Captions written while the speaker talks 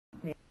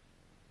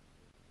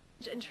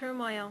and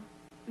turmoil,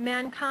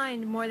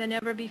 mankind more than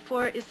ever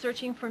before is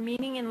searching for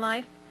meaning in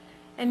life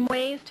and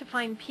ways to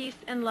find peace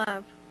and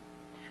love.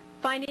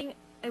 Finding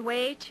a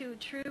way to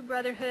true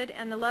brotherhood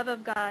and the love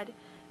of God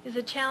is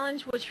a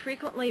challenge which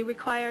frequently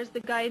requires the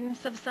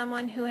guidance of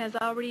someone who has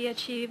already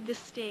achieved this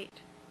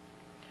state.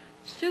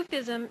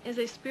 Sufism is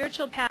a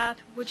spiritual path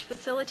which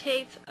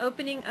facilitates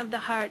opening of the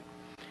heart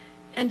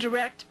and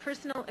direct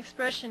personal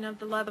expression of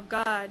the love of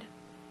God.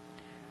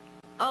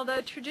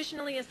 Although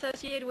traditionally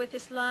associated with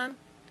Islam,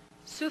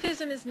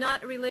 Sufism is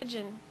not a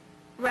religion.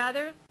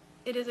 Rather,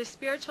 it is a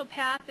spiritual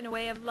path and a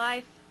way of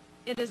life.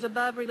 It is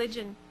above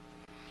religion.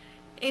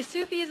 A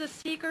Sufi is a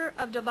seeker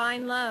of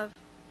divine love.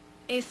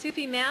 A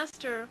Sufi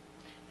master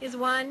is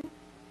one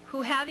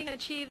who, having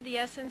achieved the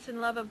essence and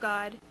love of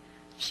God,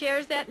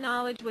 shares that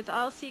knowledge with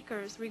all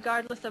seekers,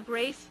 regardless of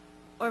race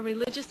or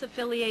religious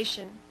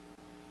affiliation.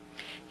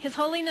 His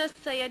Holiness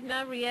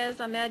Syedna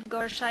Riaz Ahmed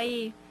Gohar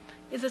Shahi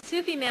is a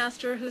Sufi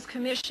master whose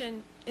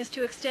commission is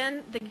to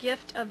extend the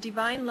gift of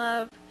divine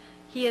love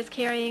he is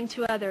carrying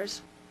to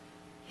others.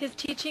 His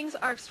teachings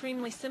are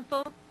extremely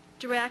simple,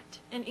 direct,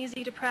 and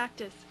easy to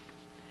practice.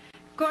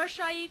 Gohar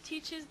Shahi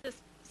teaches the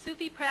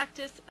Sufi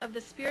practice of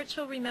the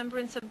spiritual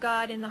remembrance of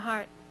God in the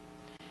heart.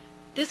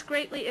 This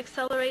greatly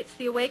accelerates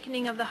the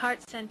awakening of the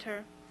heart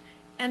center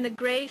and the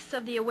grace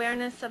of the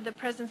awareness of the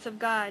presence of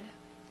God.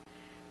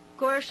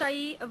 Gohar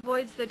Shahi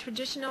avoids the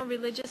traditional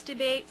religious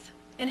debates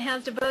and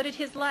has devoted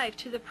his life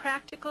to the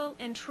practical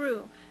and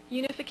true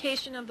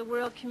unification of the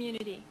world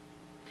community.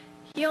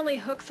 He only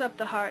hooks up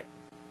the heart.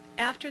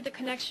 After the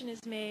connection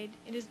is made,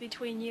 it is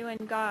between you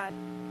and God.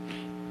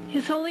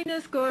 His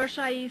Holiness Gohar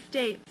Shahi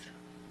states,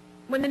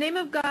 when the name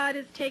of God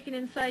is taken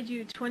inside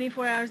you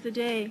 24 hours a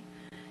day,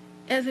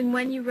 as in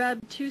when you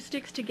rub two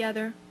sticks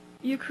together,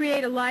 you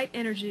create a light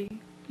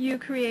energy, you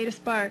create a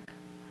spark.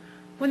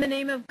 When the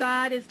name of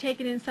God is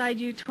taken inside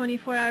you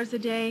 24 hours a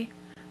day,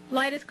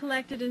 light is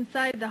collected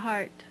inside the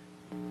heart.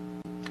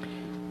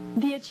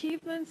 The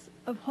achievements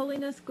of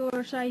Holiness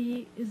Gohar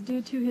Shahi is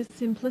due to his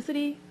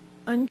simplicity,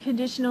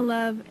 unconditional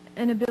love,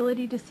 and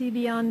ability to see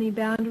beyond the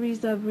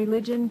boundaries of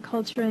religion,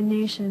 culture, and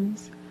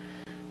nations.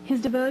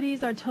 His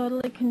devotees are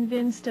totally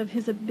convinced of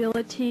his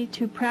ability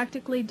to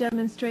practically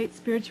demonstrate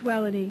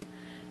spirituality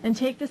and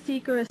take the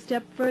seeker a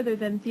step further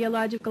than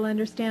theological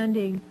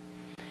understanding.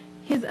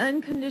 His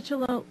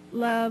unconditional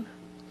love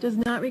does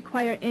not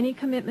require any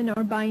commitment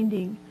or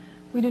binding.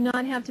 We do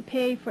not have to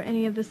pay for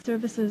any of the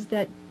services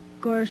that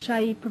Gohar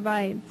Shahi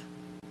provides.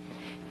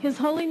 His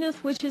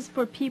Holiness wishes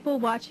for people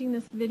watching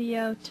this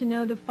video to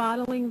know the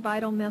following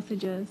vital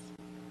messages.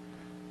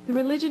 The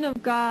religion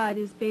of God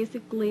is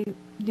basically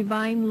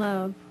divine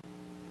love.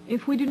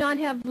 If we do not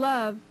have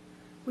love,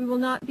 we will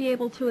not be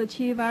able to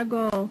achieve our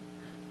goal,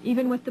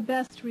 even with the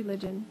best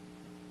religion.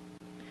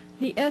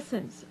 The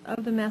essence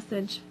of the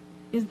message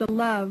is the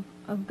love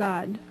of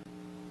God.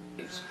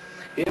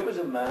 Here was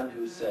a man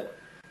who said,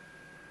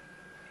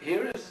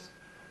 here is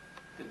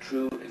the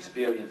true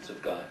experience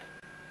of God.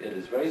 It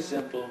is very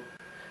simple.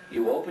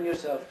 You open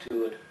yourself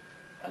to it,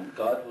 and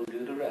God will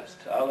do the rest.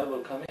 Allah will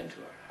come into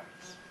our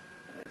hearts.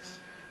 And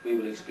we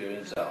will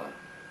experience Allah.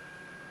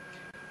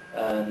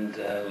 And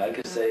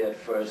like I say, at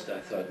first I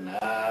thought,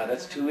 nah,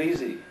 that's too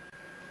easy.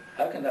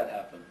 How can that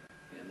happen,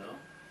 you know?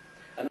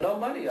 And no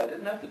money, I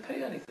didn't have to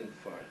pay anything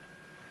for it.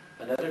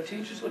 And other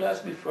teachers would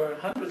ask me for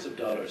hundreds of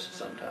dollars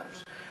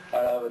sometimes. Or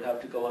I would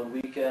have to go on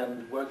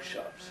weekend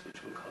workshops,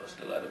 which would cost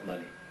a lot of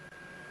money.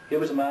 Here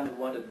was a man who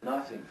wanted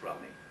nothing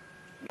from me.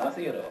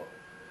 Nothing at all.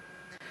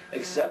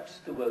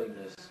 Except the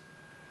willingness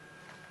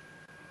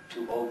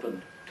to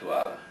open to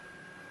Allah.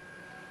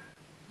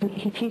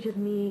 He teaches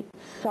me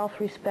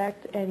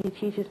self-respect, and he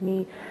teaches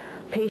me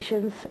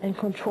patience and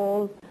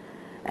control,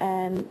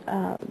 and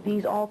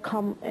these all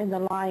come in the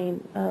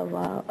line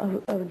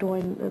of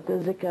doing the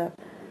zikr,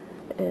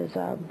 is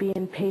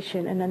being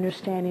patient and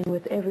understanding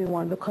with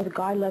everyone, because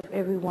God loves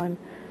everyone,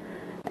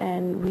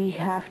 and we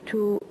have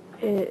to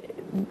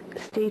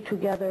stay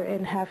together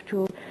and have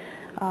to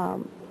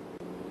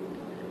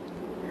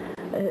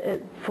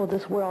for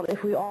this world.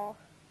 If we all,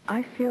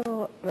 I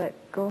feel that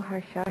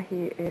Gohar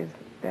Shahi is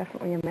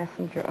definitely a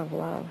messenger of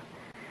love.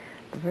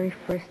 The very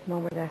first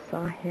moment I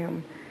saw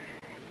him,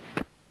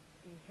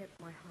 he hit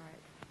my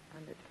heart,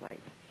 and it's like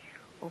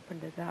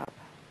opened it up.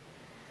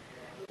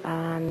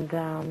 And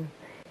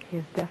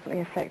he's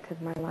definitely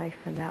affected my life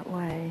in that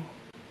way.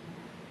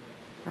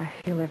 I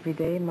feel every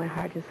day my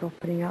heart is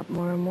opening up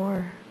more and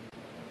more.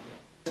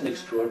 An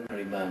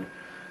extraordinary man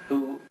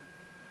who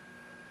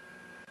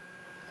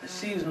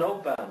sees no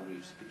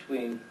boundaries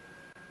between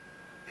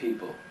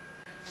people,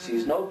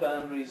 sees no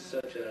boundaries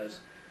such as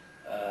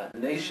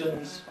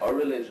nations or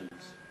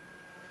religions.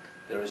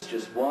 There is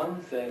just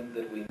one thing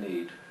that we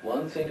need,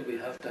 one thing that we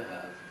have to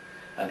have,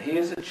 and he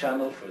is a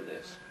channel for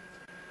this,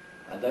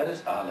 and that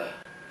is Allah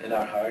in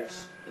our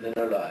hearts and in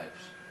our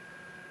lives.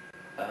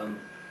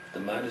 The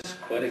man is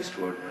quite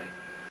extraordinary.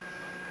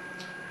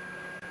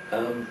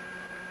 I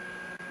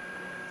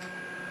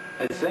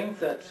think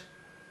that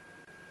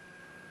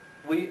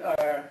we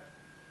are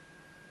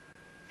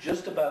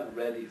just about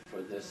ready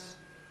for this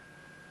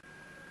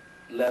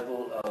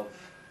level of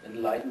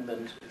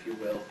enlightenment, if you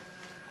will,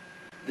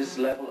 this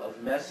level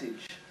of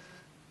message